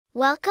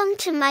Welcome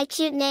to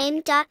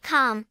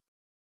mycutename.com.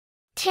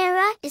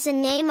 Tara is a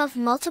name of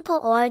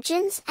multiple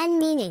origins and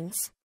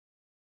meanings.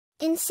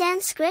 In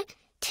Sanskrit,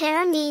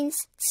 Tara means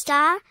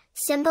star,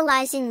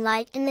 symbolizing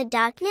light in the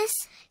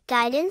darkness,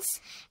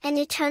 guidance, and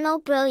eternal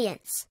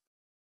brilliance.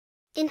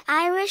 In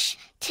Irish,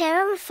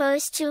 Tara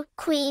refers to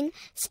Queen,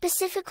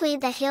 specifically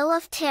the Hill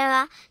of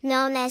Tara,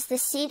 known as the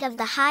seat of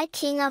the High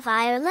King of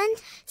Ireland,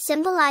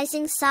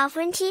 symbolizing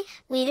sovereignty,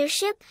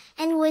 leadership,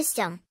 and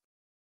wisdom.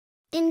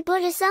 In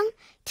Buddhism,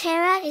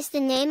 Tara is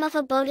the name of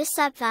a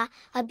bodhisattva,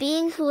 a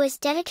being who is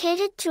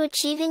dedicated to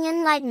achieving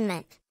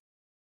enlightenment.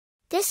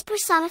 This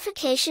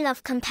personification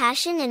of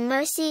compassion and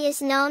mercy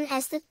is known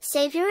as the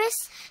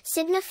Savioress,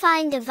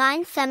 signifying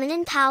divine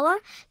feminine power,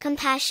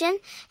 compassion,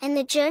 and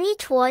the journey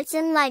towards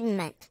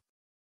enlightenment.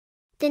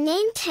 The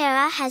name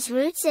Tara has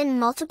roots in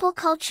multiple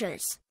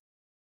cultures.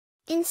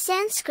 In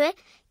Sanskrit,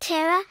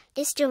 Tara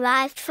is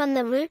derived from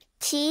the root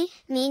T,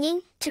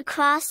 meaning to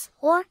cross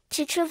or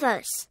to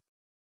traverse.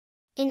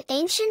 In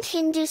ancient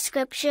Hindu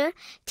scripture,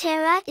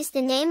 Tara is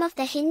the name of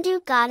the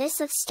Hindu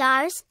goddess of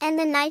stars and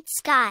the night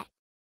sky.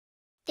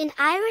 In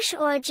Irish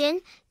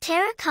origin,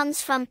 Tara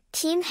comes from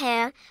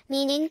Teamhair,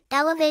 meaning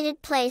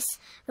elevated place,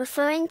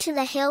 referring to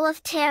the Hill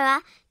of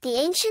Tara, the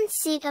ancient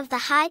seat of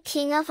the High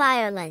King of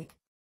Ireland.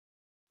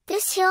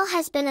 This hill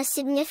has been a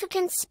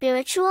significant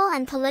spiritual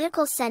and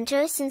political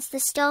center since the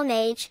Stone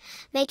Age,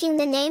 making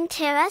the name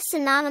Tara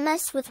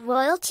synonymous with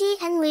royalty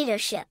and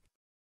leadership.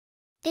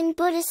 In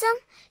Buddhism,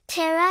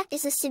 Tara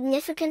is a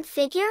significant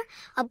figure,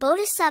 a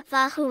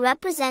bodhisattva who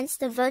represents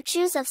the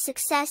virtues of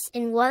success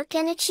in work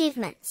and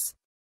achievements.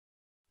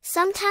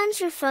 Sometimes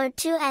referred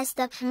to as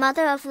the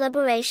Mother of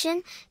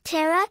Liberation,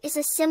 Tara is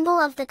a symbol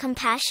of the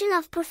compassion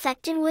of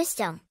perfected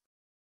wisdom.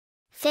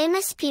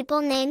 Famous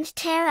people named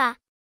Tara.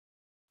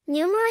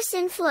 Numerous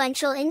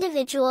influential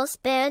individuals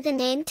bear the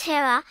name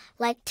Tara,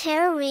 like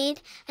Tara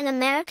Reid, an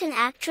American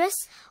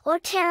actress, or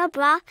Tara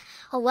Brach,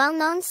 a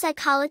well-known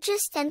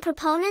psychologist and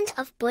proponent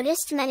of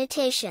Buddhist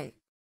meditation.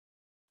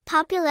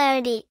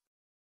 Popularity.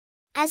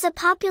 As a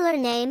popular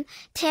name,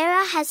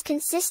 Tara has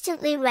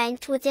consistently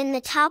ranked within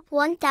the top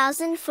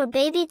 1,000 for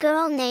baby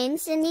girl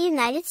names in the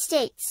United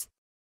States.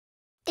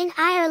 In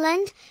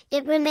Ireland,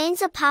 it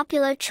remains a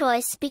popular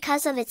choice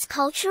because of its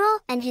cultural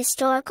and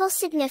historical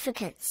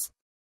significance.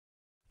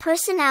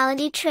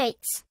 Personality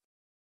traits.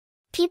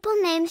 People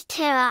named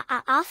Tara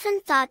are often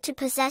thought to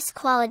possess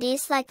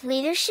qualities like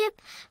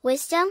leadership,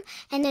 wisdom,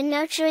 and a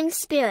nurturing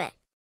spirit.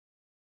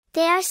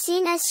 They are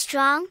seen as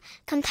strong,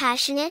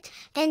 compassionate,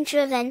 and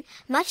driven,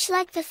 much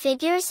like the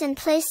figures and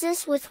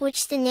places with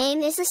which the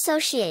name is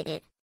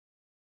associated.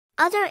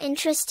 Other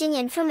interesting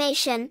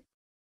information.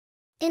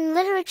 In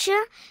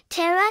literature,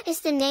 Tara is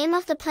the name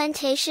of the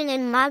plantation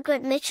in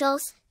Margaret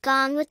Mitchell's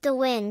Gone with the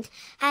Wind,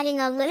 adding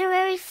a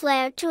literary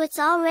flair to its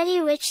already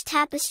rich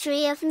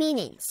tapestry of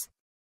meanings.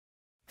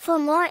 For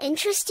more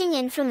interesting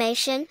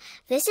information,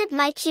 visit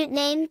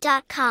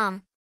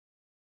mycutename.com.